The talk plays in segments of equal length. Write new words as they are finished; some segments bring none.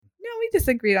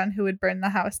disagreed on who would burn the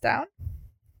house down.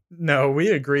 No, we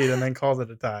agreed and then called it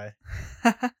a tie.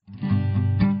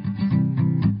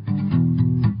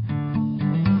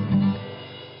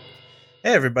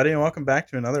 Hey, everybody, and welcome back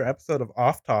to another episode of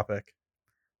Off Topic.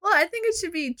 Well, I think it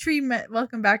should be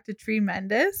welcome back to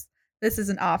Tremendous. This is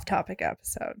an off-topic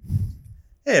episode.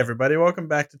 Hey, everybody, welcome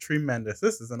back to Tremendous.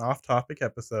 This is an off-topic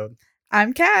episode.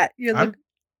 I'm Kat.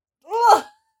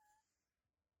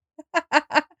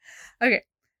 Okay.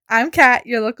 I'm Kat,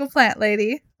 your local plant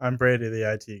lady. I'm Brady,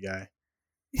 the IT guy.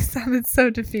 You sounded so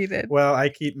defeated. Well, I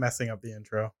keep messing up the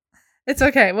intro. It's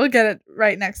okay. We'll get it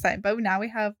right next time. But now we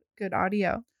have good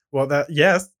audio. Well, the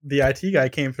IT guy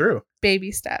came through.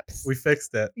 Baby steps. We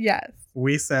fixed it. Yes.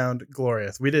 We sound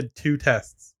glorious. We did 2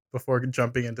 tests before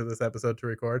jumping into this episode to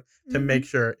record to make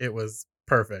sure it was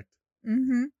perfect.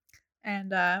 Mm-hmm.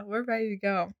 And we're ready to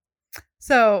go.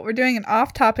 So we're doing an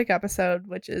off-topic episode,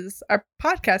 which is our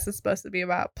podcast is supposed to be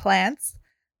about plants,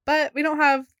 but we don't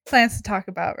have plants to talk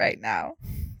about right now.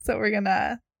 So we're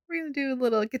gonna do a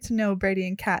little get to know Brady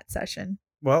and Kat session.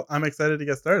 Well, I'm excited to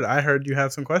get started. I heard you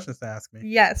have some questions to ask me.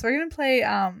 Yes, we're gonna play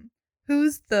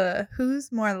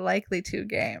who's more likely to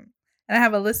game. And I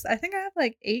have a list. I think I have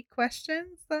like 8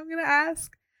 questions that I'm gonna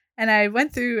ask. And I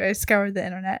scoured the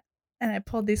internet and I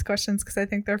pulled these questions because I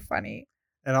think they're funny.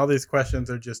 And all these questions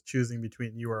are just choosing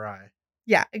between you or I.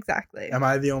 Yeah, exactly. Am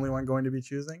I the only one going to be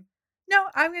choosing? No,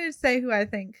 I'm gonna say who I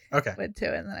think would too,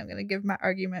 and then I'm gonna give my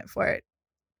argument for it.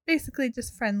 Basically,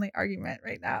 just friendly argument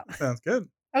right now. Sounds good.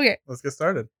 Okay. Let's get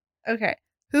started. Okay.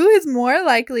 Who is more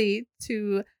likely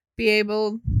to be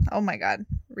able... Oh my god.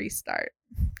 Restart.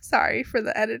 Sorry for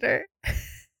the editor.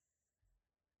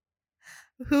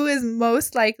 Who is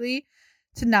most likely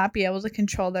to not be able to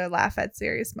control their laugh at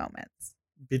serious moments?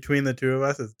 Between the two of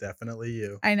us, it's definitely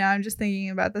you. I know. I'm just thinking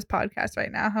about this podcast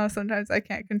right now, how sometimes I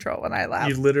can't control when I laugh.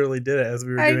 You literally did it as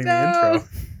we were doing the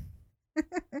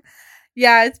intro.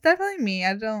 Yeah, it's definitely me.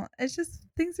 It's just,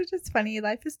 things are just funny.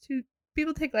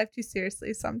 People take life too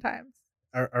seriously sometimes.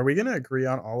 Are we going to agree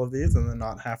on all of these and then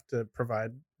not have to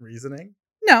provide reasoning?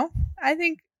 No, I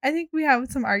think we have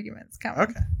some arguments coming.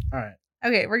 Okay. All right.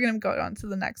 Okay, we're going to go on to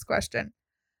the next question.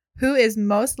 Who is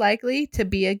most likely to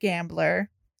be a gambler?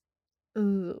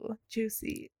 Ooh,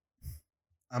 juicy.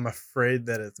 I'm afraid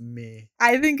that it's me.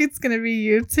 I think it's going to be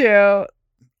you too.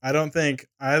 I don't think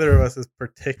either of us is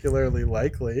particularly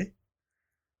likely,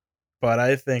 but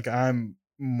I think I'm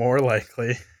more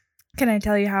likely. Can I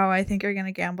tell you how I think you're going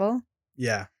to gamble?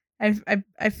 Yeah.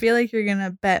 I feel like you're going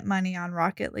to bet money on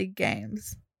Rocket League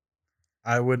games.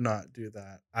 I would not do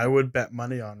that. I would bet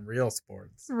money on real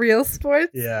sports. Real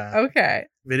sports? Yeah. Okay.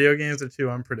 Video games are too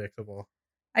unpredictable.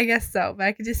 I guess so, but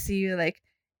I could just see you like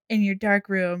in your dark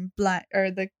room,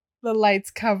 the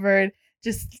lights covered,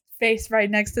 just face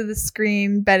right next to the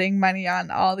screen, betting money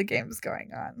on all the games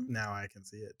going on. Now I can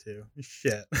see it too.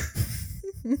 Shit.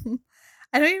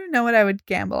 I don't even know what I would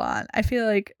gamble on. I feel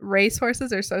like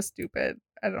racehorses are so stupid.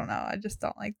 I don't know. I just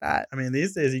don't like that. I mean,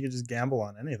 these days you can just gamble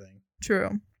on anything.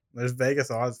 True. There's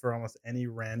Vegas odds for almost any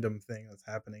random thing that's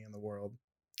happening in the world.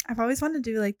 I've always wanted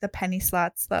to do like the penny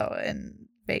slots though in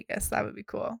Vegas. That would be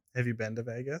cool. Have you been to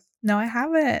Vegas? No, I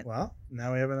haven't. Well,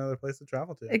 now we have another place to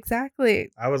travel to.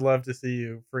 Exactly. I would love to see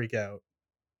you freak out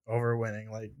over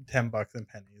winning like $10 in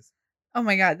pennies. Oh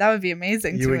my god, that would be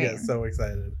amazing. You would get so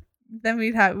excited. Then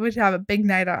we'd have a big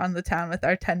night out on the town with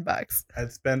our $10.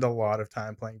 I'd spend a lot of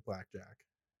time playing blackjack.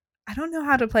 I don't know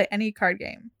how to play any card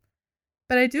game,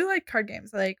 but I do like card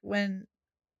games. Like when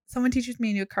someone teaches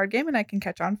me a new card game and I can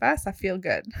catch on fast, I feel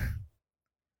good.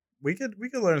 We could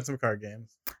learn some card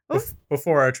games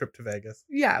before our trip to Vegas.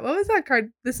 Yeah, what was that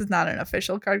card? This is not an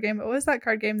official card game, but what was that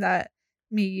card game that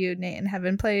me, you, Nate, and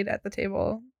Heaven played at the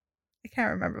table? I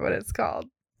can't remember what it's called.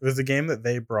 It was a game that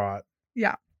they brought.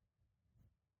 Yeah.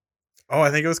 Oh,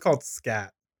 I think it was called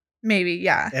Scat. Maybe,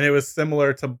 yeah. And it was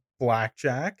similar to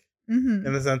blackjack in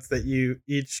the sense that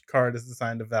each card is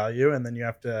assigned a value, and then you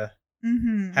have to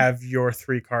have your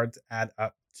 3 cards add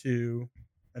up to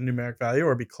a numeric value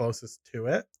or be closest to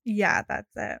it. Yeah,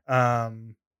 that's it.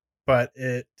 But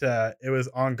it was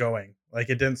ongoing. Like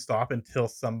it didn't stop until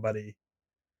somebody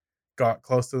got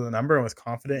close to the number and was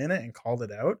confident in it and called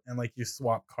it out. And like you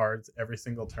swap cards every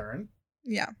single turn.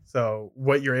 Yeah. So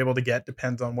what you're able to get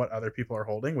depends on what other people are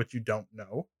holding, which you don't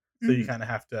know. So you kind of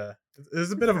have to.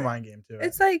 There's a bit of a mind game to it.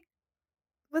 It's like,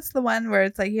 what's the one where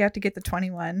it's like you have to get the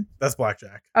 21? That's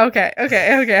blackjack. Okay.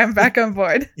 I'm back on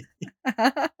board.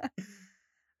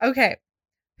 Okay.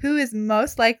 Who is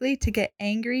most likely to get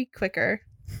angry quicker?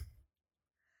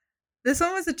 This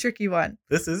one was a tricky one.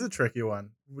 This is a tricky one.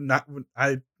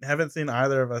 I haven't seen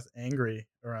either of us angry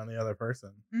around the other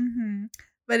person.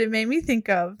 But it made me think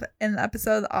of in the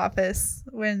episode of The Office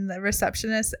when the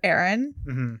receptionist, Erin,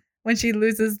 Mm-hmm. when she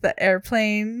loses the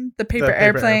airplane, the paper, paper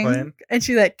airplane, airplane. and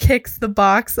she like kicks the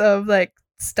box of like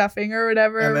stuffing or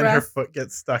whatever. And then around. her foot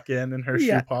gets stuck in and her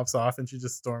Yeah. shoe pops off and she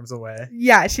just storms away.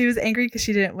 Yeah, she was angry because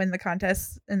she didn't win the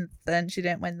contest and then she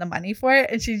didn't win the money for it.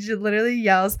 And she just literally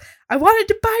yells, "I wanted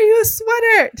to buy you a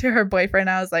sweater," to her boyfriend.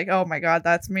 I was like, oh my God,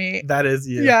 that's me. That is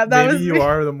you. Yeah, that Maybe was you me.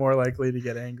 are the more likely to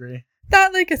get angry.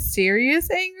 Not like a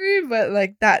serious angry, but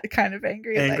like that kind of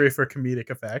angry. Angry like, for comedic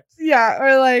effect. yeah,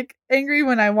 or like angry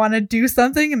when I want to do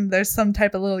something and there's some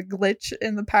type of little glitch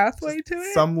in the pathway Just to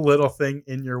it. some little thing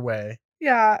in your way.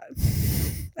 Yeah.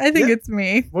 I think Yeah. it's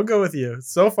me. We'll go with you.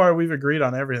 So far, we've agreed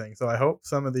on everything. So I hope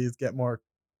some of these get more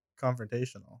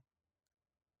confrontational.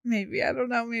 Maybe. I don't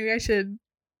know. Maybe I should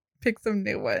pick some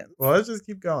new ones. Well, let's just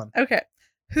keep going. Okay.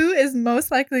 Who is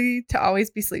most likely to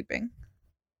always be sleeping?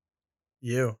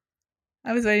 You.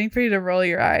 I was waiting for you to roll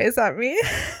your eyes at me.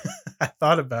 I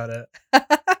thought about it.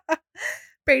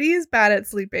 Brady is bad at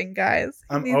sleeping, guys.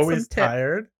 He I'm needs always some tips.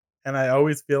 tired and I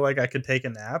always feel like I could take a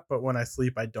nap, but when I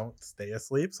sleep, I don't stay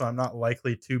asleep. So I'm not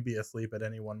likely to be asleep at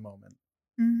any one moment.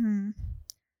 Mm-hmm.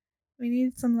 We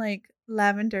need some like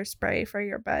lavender spray for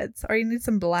your beds, or you need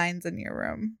some blinds in your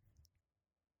room.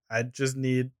 I just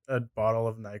need a bottle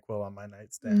of NyQuil on my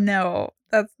nightstand. No,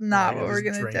 that's not I what we're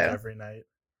just gonna drink do. every night.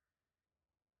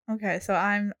 Okay, so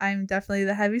I'm definitely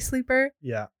the heavy sleeper.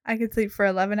 Yeah. I could sleep for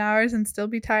 11 hours and still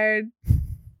be tired.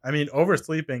 I mean,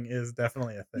 oversleeping is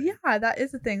definitely a thing. Yeah, that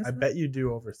is a thing. I bet you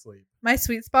do oversleep. My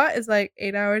sweet spot is like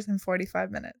 8 hours and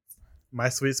 45 minutes. My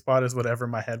sweet spot is whatever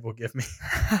my head will give me,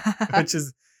 which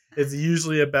is it's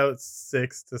usually about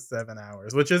 6 to 7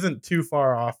 hours, which isn't too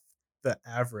far off the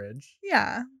average,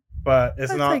 Yeah. but it's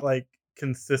That's not like- like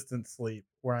consistent sleep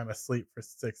where I'm asleep for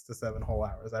 6 to 7 whole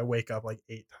hours. I wake up like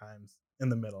 8 times in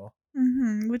the middle.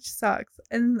 Which sucks.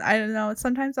 And I don't know.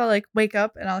 Sometimes I'll like wake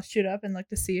up and I'll shoot up and look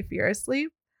to see if you're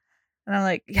asleep. And I'm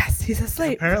like, yes, he's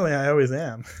asleep. Apparently, I always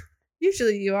am.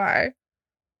 Usually you are.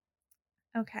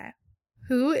 Okay.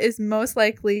 Who is most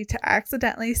likely to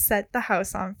accidentally set the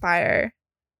house on fire?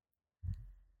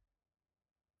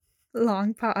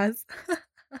 Long pause.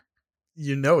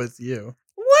 You know it's you.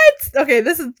 What? Okay,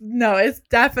 it's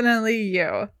definitely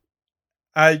you.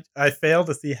 I fail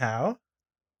to see how.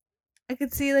 I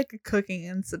could see like a cooking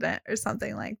incident or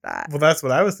something like that. Well, that's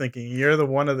what I was thinking. You're the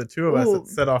one of the two of us Ooh. that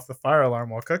set off the fire alarm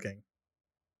while cooking.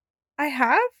 I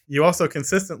have? You also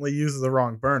consistently use the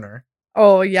wrong burner.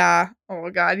 Oh yeah. Oh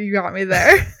God, you got me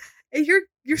there.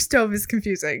 Your stove is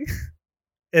confusing.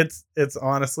 It's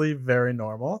honestly very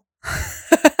normal.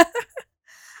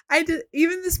 I did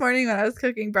even this morning when I was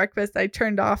cooking breakfast, I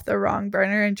turned off the wrong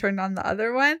burner and turned on the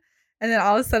other one. And then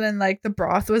all of a sudden, like the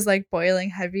broth was like boiling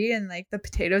heavy and like the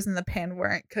potatoes in the pan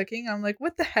weren't cooking. I'm like,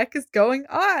 what the heck is going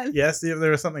on? Yes, if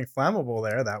there was something flammable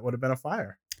there, that would have been a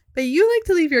fire. But you like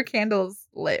to leave your candles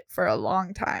lit for a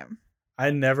long time. I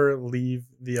never leave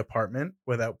the apartment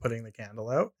without putting the candle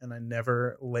out, and I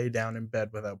never lay down in bed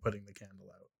without putting the candle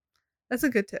out. That's a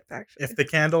good tip, actually. If the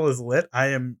candle is lit, I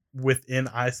am within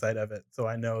eyesight of it, so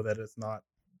I know that it's not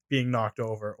being knocked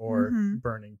over or Mhm.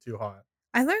 burning too hot.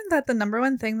 I learned that the number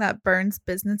one thing that burns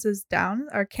businesses down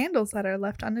are candles that are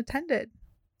left unattended.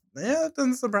 Yeah, that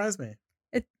doesn't surprise me.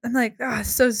 I'm like,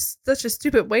 such a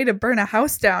stupid way to burn a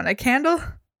house down. A candle?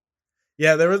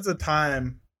 Yeah, there was a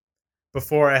time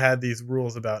before I had these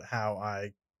rules about how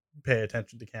I pay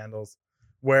attention to candles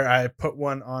where I put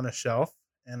one on a shelf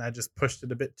and I just pushed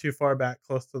it a bit too far back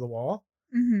close to the wall.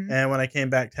 Mm-hmm. And when I came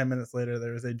back 10 minutes later,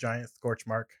 there was a giant scorch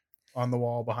mark on the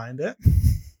wall behind it.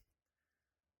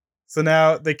 So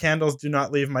now the candles do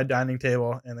not leave my dining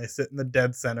table and they sit in the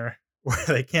dead center where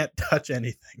they can't touch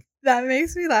anything. That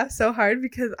makes me laugh so hard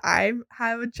because I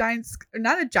have a giant,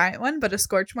 not a giant one, but a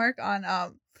scorch mark on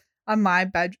my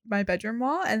bedroom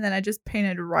wall, and then I just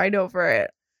painted right over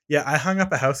it. Yeah, I hung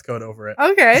up a house coat over it.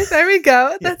 Okay, there we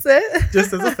go. That's it.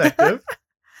 Just as effective.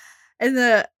 And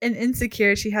in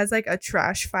Insecure, she has like a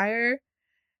trash fire,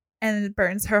 and it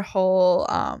burns her whole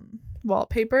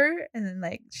wallpaper, and then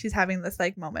like she's having this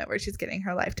like moment where she's getting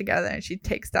her life together, and she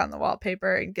takes down the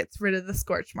wallpaper and gets rid of the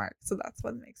scorch mark. So that's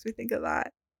what makes me think of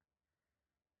that.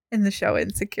 In the show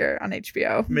Insecure on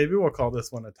HBO. Maybe we'll call this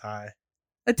one a tie.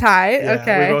 A tie? Yeah,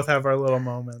 Okay. we both have our little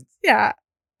moments. Yeah.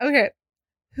 Okay.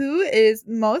 Who is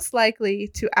most likely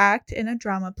to act in a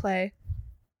drama play?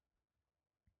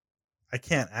 I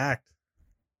can't act.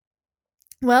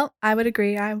 Well, I would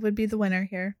agree. I would be the winner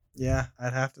here. Yeah,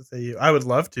 I'd have to say you. I would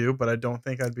love to, but I don't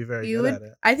think I'd be very You good would. at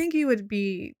it. I think you would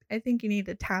be. I think you need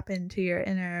to tap into your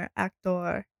inner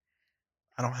actor.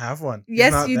 I don't have one. He's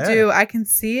Yes, not you there. do. I can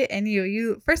see it in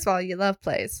you. First of all, you love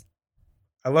plays.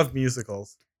 I love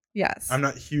musicals. Yes. I'm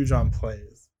not huge on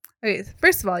plays. Okay,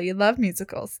 first of all, you love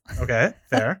musicals. Okay,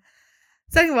 fair.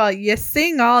 Second of all, you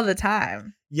sing all the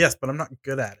time. Yes, but I'm not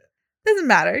good at it. Doesn't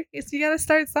matter. You got to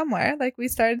start somewhere. Like we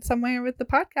started somewhere with the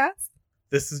podcast.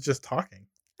 This is just talking.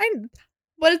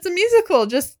 But it's a musical,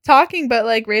 just talking, but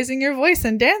like raising your voice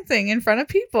and dancing in front of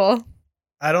people.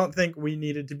 I don't think we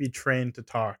needed to be trained to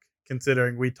talk,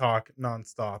 considering we talk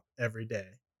nonstop every day.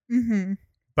 Mm-hmm.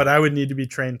 But I would need to be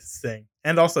trained to sing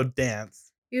and also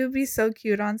dance. You would be so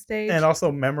cute on stage. And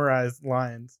also memorize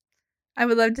lines. I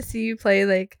would love to see you play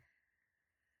like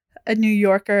a New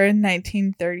Yorker in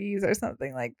 1930s or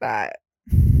something like that.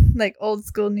 Like old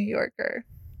school New Yorker.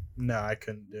 No, I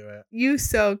couldn't do it. You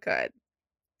so could.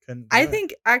 Couldn't do I it.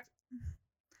 think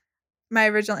my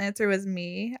original answer was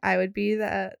me. I would be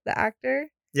the actor.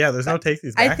 Yeah, there's no take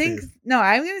these back. I think no.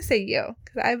 I'm gonna say you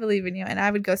because I believe in you, and I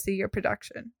would go see your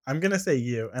production. I'm gonna say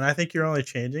you, and I think you're only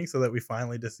changing so that we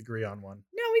finally disagree on one.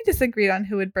 No, we disagreed on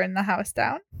who would burn the house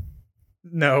down.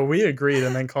 No, we agreed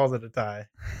and then called it a tie.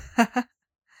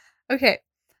 Okay,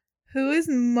 who is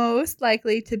most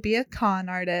likely to be a con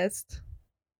artist?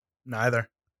 Neither.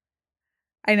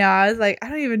 I know. I was like, I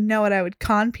don't even know what I would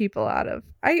con people out of.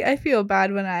 I feel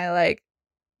bad when I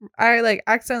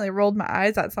accidentally rolled my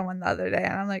eyes at someone the other day,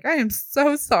 and I'm like, I am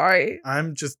so sorry.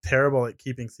 I'm just terrible at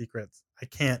keeping secrets. I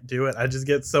can't do it. I just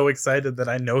get so excited that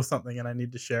I know something and I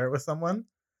need to share it with someone.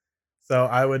 So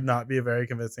I would not be a very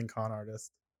convincing con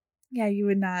artist. Yeah, you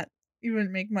would not. You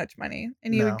wouldn't make much money,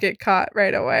 and you No. would get caught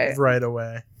right away. Right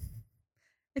away.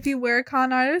 If you were a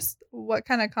con artist, what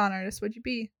kind of con artist would you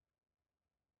be?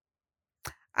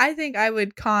 I think I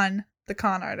would con the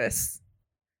con artists.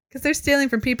 Because they're stealing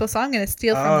from people, so I'm going to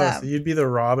steal from them. So you'd be the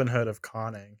Robin Hood of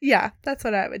conning. Yeah, that's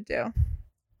what I would do.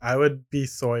 I would be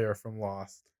Sawyer from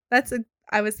Lost.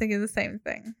 I was thinking the same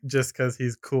thing. Just because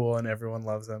he's cool and everyone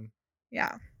loves him.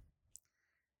 Yeah.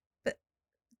 But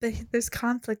there's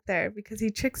conflict there because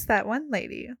he tricks that one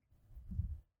lady.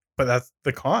 But that's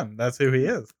the con. That's who he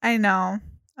is. I know.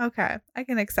 Okay, I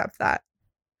can accept that.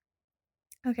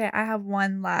 Okay, I have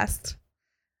one last.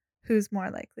 Who's more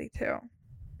likely to?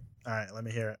 All right, let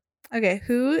me hear it. Okay,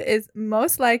 who is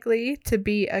most likely to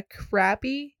be a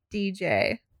crappy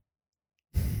DJ?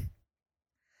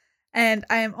 And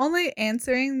I'm only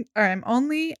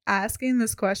asking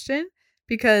this question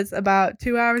because about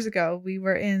 2 hours ago, we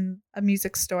were in a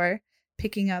music store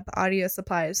picking up audio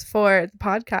supplies for the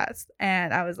podcast.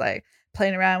 And I was like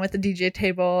playing around with the DJ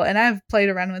table, and I've played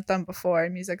around with them before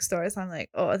in music stores. I'm like,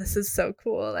 oh, this is so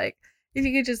cool. Like, if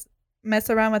you could just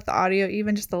mess around with the audio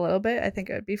even just a little bit, I think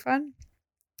it would be fun.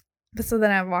 But so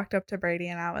then I walked up to Brady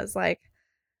and I was like,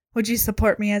 would you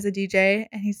support me as a DJ?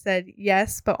 And he said,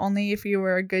 yes, but only if you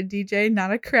were a good DJ,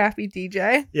 not a crappy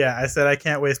DJ. Yeah, I said I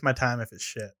can't waste my time if it's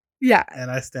shit. Yeah. And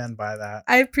I stand by that.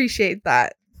 I appreciate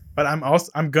that. But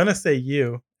I'm going to say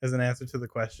you as an answer to the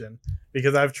question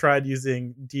because I've tried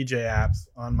using DJ apps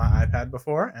on my iPad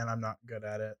before and I'm not good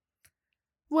at it.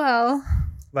 Well,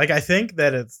 like I think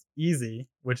that it's easy,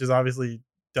 which is obviously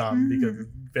dumb because it's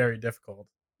very difficult.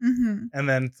 Mm-hmm. And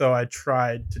then so I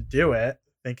tried to do it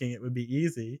thinking it would be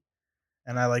easy.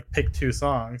 And I like pick two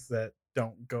songs that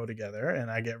don't go together and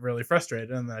I get really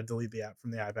frustrated and then I delete the app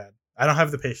from the iPad. I don't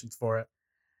have the patience for it.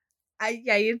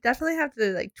 Yeah, you definitely have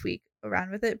to like tweak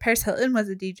around with it. Paris Hilton was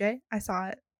a DJ. I saw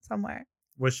it somewhere.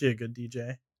 Was she a good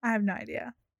DJ? I have no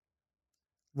idea.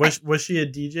 Was she a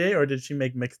DJ or did she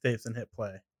make mixtapes and hit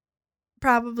play?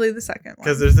 Probably the second one.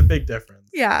 Because there's a big difference.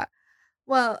 Yeah.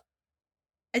 Well,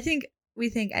 I think we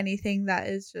think anything that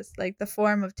is just like the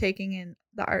form of taking in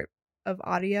the art of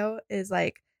audio is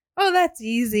like, oh, that's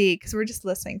easy because we're just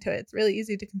listening to it. It's really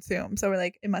easy to consume. So we're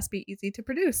like, it must be easy to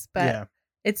produce. But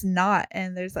it's not.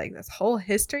 And there's like this whole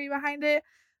history behind it.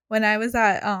 When I was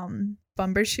at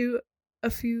Bumbershoot a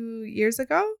few years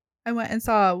ago, I went and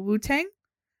saw Wu-Tang.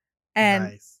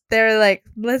 And they're like,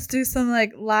 let's do some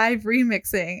like live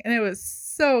remixing. And it was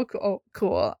so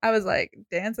cool. I was like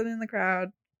dancing in the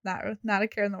crowd. Not a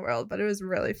care in the world, but it was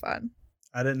really fun.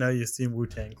 I didn't know you've seen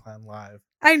Wu-Tang Clan live.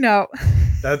 I know.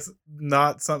 That's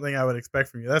not something I would expect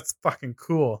from you. That's fucking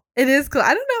cool. It is cool.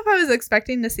 I don't know if I was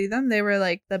expecting to see them. They were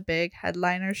like the big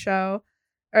headliner show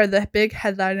or the big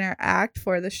headliner act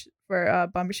for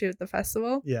Bumbershoot at the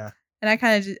festival. Yeah. And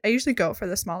I usually go for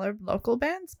the smaller local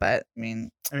bands, but I mean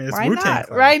it's why Wu-Tang not?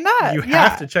 Clan. Why not? You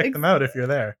have to check them out if you're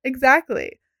there.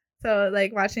 Exactly. So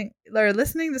like watching or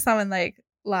listening to someone like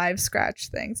live scratch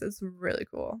things is really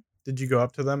cool. Did you go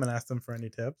up to them and ask them for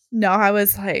any tips? No, I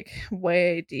was like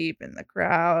way deep in the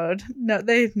crowd. No,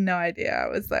 they had no idea I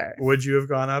was there. Would you have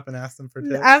gone up and asked them for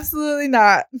tips? Absolutely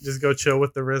not. Just go chill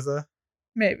with the RZA?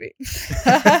 Maybe.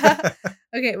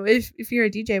 Okay, well, if you're a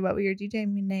DJ, what would your DJ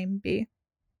name be?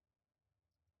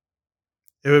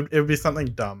 It would be something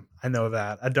dumb. I know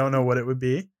that. I don't know what it would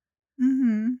be,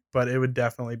 Mm-hmm. but it would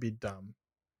definitely be dumb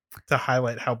to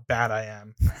highlight how bad I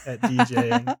am at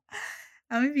DJing.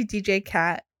 I'm gonna be DJ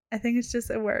Cat. I think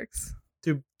it works.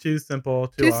 Too simple,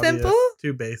 too Too obvious, simple?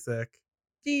 too basic.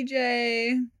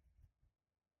 DJ.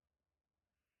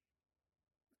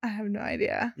 I have no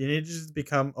idea. You need to just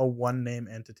become a one-name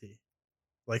entity,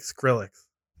 like Skrillex.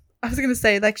 I was gonna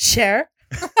say like Cher.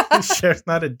 Cher's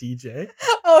not a DJ.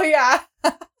 Oh yeah.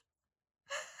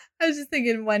 I was just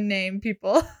thinking one name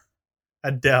people.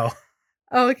 Adele,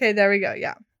 Oh, okay, there we go.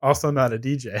 Yeah. also not a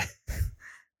DJ.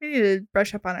 We need to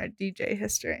brush up on our DJ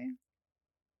history.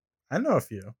 I know a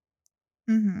few.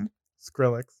 Mm-hmm.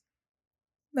 Skrillex,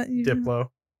 Diplo,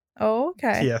 Oh,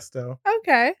 okay. Tiesto,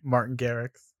 Okay. Martin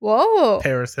Garrix, Whoa.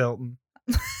 Paris Hilton.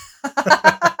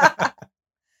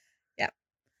 Yeah.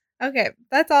 Okay,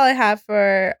 that's all I have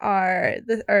for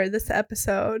this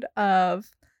episode of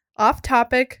Off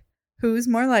Topic. Who's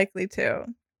more likely to?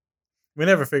 We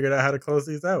never figured out how to close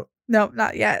these out. Nope,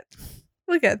 not yet.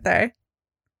 We'll get there.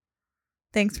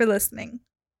 Thanks for listening.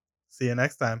 See you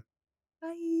next time.